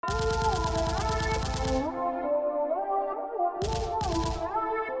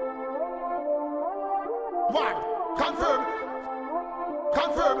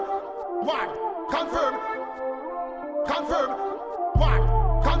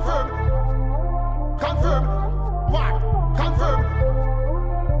Confirm. What? Confirm.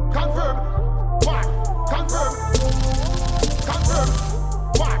 Confirm. What? Confirm. Confirm.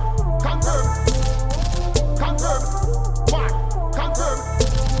 What? Confirm. Confirm. What? Confirm.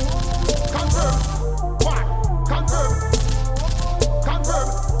 Confirm. What? Confirm.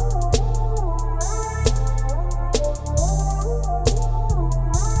 Confirm.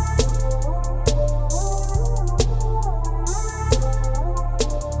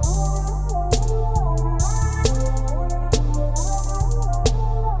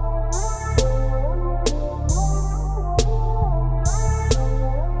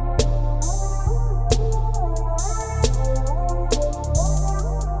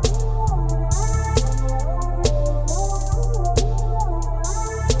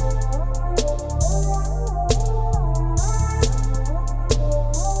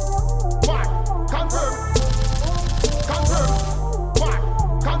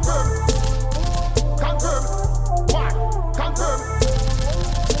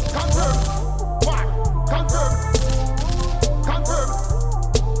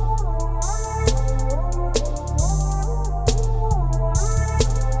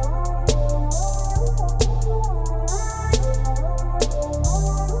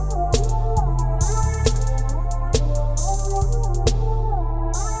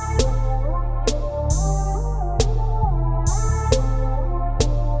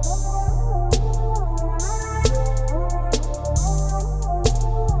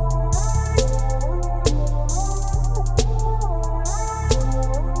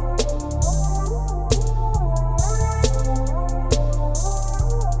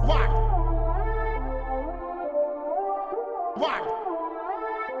 What?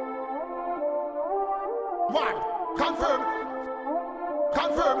 What? Confirm.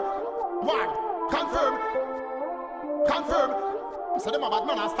 Confirm. What? Confirm. Confirm. So them a bad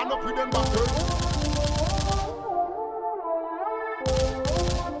man, I stand up with them battle.